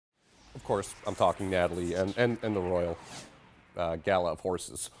Of course, I'm talking Natalie and the Royal Gala of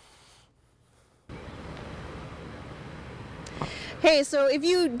horses. Hey, so if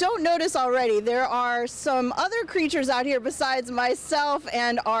you don't notice already, there are some other creatures out here besides myself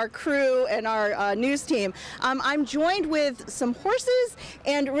and our crew and our news team. I'm joined with some horses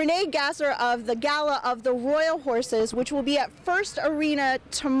and Renee Gasser of the Gala of the Royal Horses, which will be at First Arena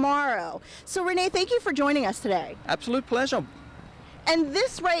tomorrow. So Renee, thank you for joining us today. Absolute pleasure. And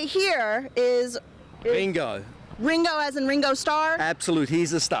this right here is Ringo. Ringo as in Ringo Starr? Absolute,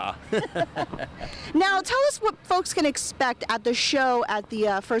 he's a star. Now tell us what folks can expect at the show at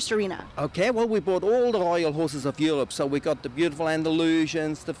the First Arena. Okay, well, we brought all the royal horses of Europe. So we got the beautiful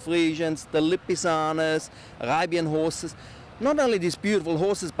Andalusians, the Frisians, the Lipizzanas, Arabian horses. Not only these beautiful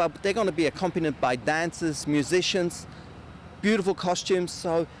horses, but they're going to be accompanied by dancers, musicians, beautiful costumes.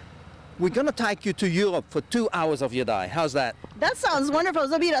 So we're going to take you to Europe for 2 hours of your day. How's that? That sounds wonderful.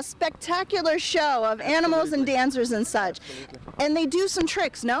 There'll be a spectacular show of animals and dancers and such. And they do some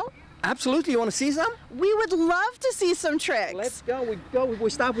tricks, no? Absolutely. You want to see some? We would love to see some tricks. Let's go. We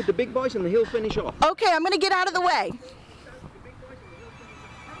start with the big boys and he'll finish off. Okay, I'm going to get out of the way.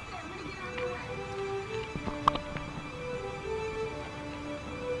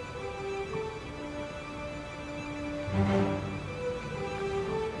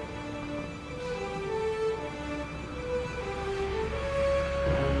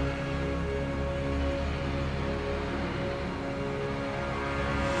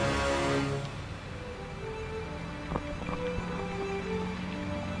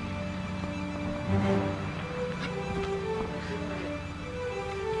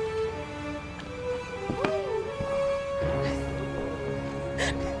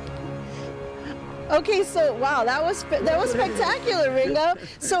 Okay, so wow, that was spectacular, Ringo.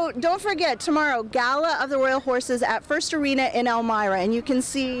 So don't forget, tomorrow, Gala of the Royal Horses at First Arena in Elmira, and you can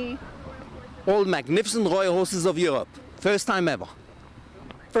see all magnificent royal horses of Europe. First time ever.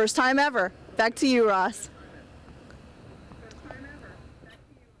 First time ever. Back to you, Ross.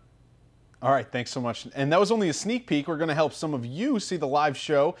 All right, thanks so much. And that was only a sneak peek. We're going to help some of you see the live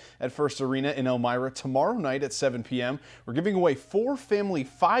show at First Arena in Elmira tomorrow night at 7 p.m. We're giving away 4 family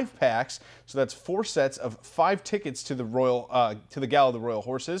 5-packs, so that's 4 sets of 5 tickets to the Gala of the Royal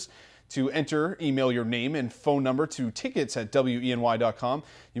Horses. To enter, email your name and phone number to tickets@weny.com.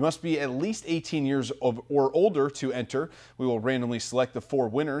 You must be at least 18 years or older to enter. We will randomly select the 4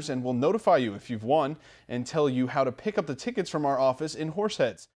 winners and we'll notify you if you've won and tell you how to pick up the tickets from our office in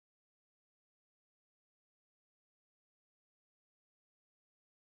Horseheads.